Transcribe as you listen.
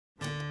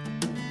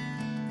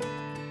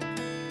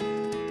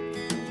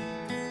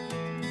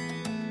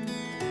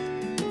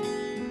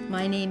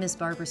My name is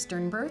Barbara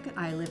Sternberg.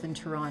 I live in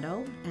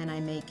Toronto and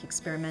I make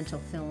experimental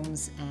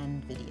films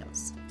and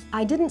videos.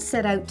 I didn't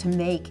set out to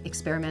make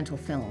experimental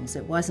films.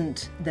 It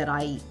wasn't that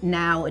I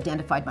now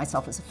identified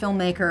myself as a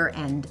filmmaker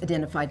and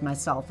identified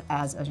myself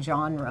as a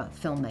genre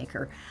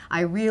filmmaker. I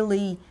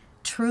really,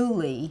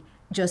 truly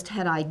just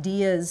had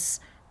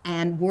ideas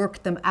and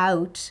worked them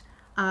out,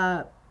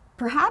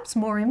 perhaps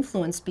more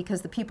influenced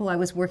because the people I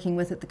was working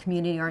with at the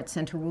Community Arts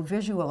Centre were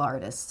visual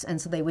artists, and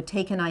so they would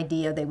take an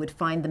idea, they would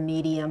find the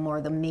medium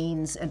or the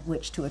means at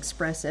which to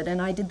express it,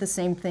 and I did the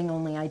same thing,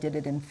 only I did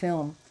it in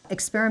film.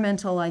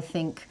 Experimental, I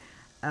think,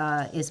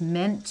 is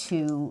meant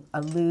to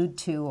allude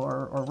to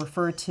or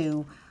refer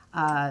to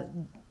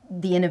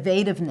the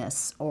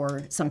innovativeness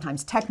or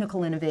sometimes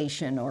technical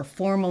innovation or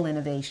formal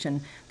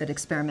innovation that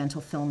experimental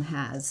film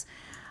has.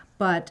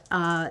 But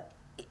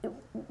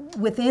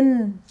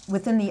within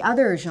the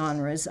other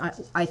genres,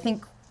 I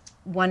think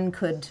one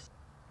could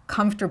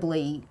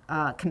comfortably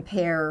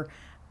compare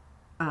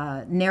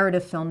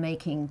narrative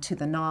filmmaking to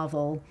the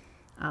novel,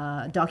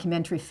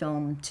 documentary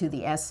film to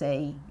the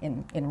essay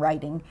in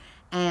writing,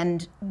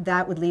 and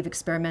that would leave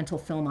experimental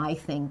film, I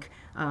think,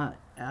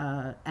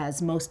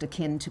 as most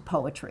akin to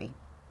poetry.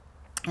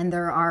 And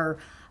there are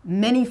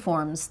many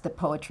forms that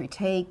poetry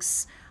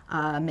takes,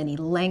 many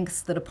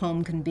lengths that a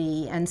poem can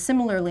be, and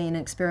similarly in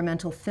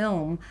experimental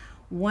film,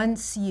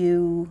 once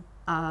you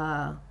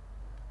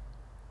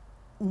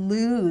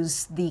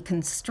lose the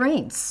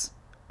constraints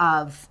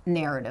of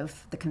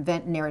narrative,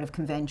 the narrative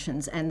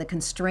conventions, and the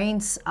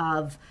constraints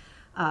of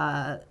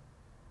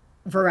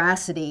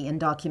veracity in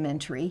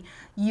documentary,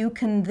 you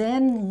can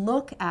then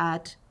look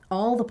at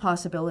all the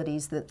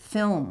possibilities that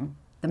film,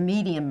 the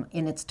medium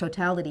in its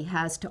totality,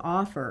 has to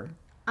offer.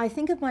 I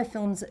think of my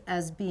films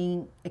as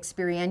being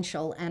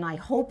experiential, and I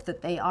hope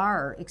that they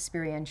are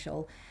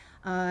experiential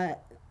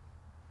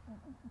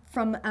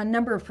from a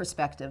number of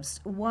perspectives.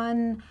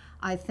 One,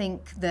 I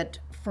think that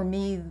for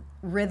me,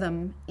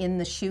 rhythm in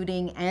the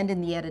shooting and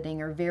in the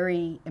editing are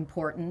very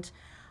important,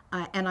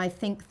 and I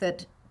think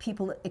that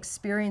people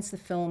experience the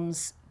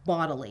films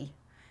bodily.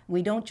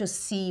 We don't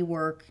just see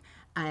work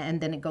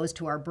and then it goes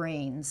to our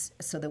brains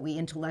so that we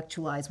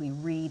intellectualize, we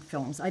read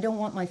films. I don't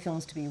want my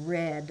films to be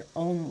read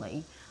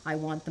only. I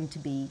want them to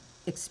be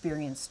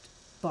experienced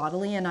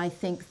bodily, and I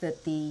think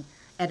that the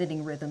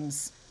editing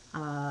rhythms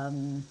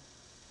and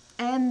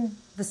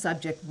the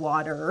subject,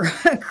 water,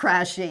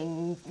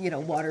 crashing,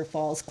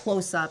 waterfalls,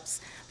 close-ups,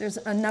 there's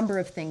a number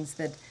of things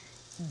that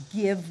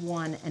give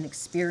one an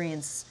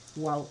experience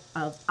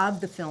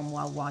of the film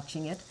while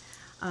watching it.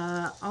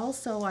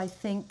 Also, I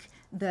think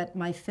that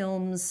my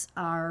films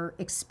are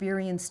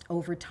experienced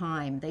over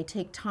time. They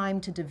take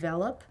time to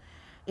develop.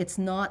 It's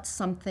not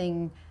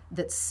something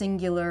that's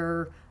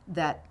singular,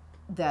 that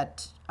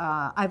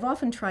I've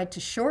often tried to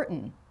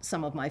shorten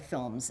some of my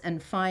films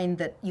and find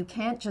that you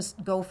can't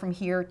just go from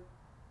here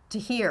to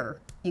here.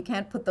 You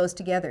can't put those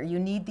together. You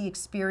need the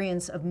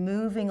experience of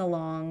moving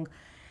along,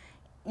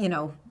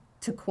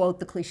 to quote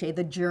the cliche,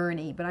 the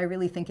journey, but I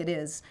really think it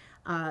is,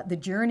 the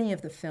journey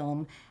of the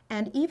film.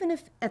 And even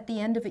if at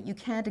the end of it you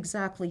can't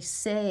exactly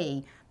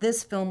say,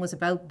 this film was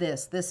about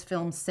this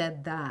film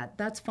said that,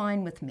 that's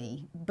fine with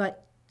me.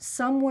 But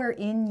somewhere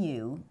in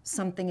you,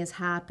 something has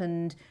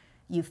happened,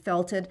 you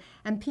felt it,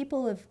 and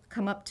people have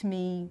come up to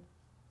me,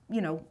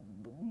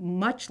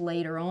 much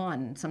later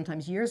on,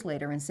 sometimes years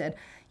later, and said,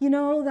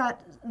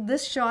 that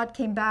this shot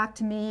came back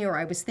to me, or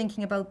I was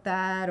thinking about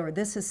that, or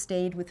this has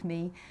stayed with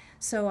me.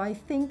 So I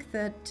think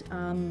that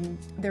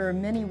there are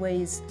many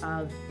ways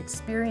of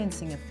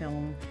experiencing a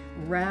film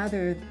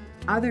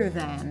other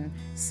than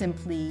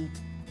simply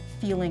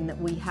feeling that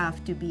we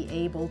have to be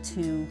able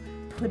to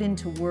put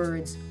into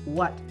words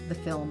what the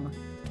film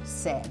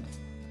said.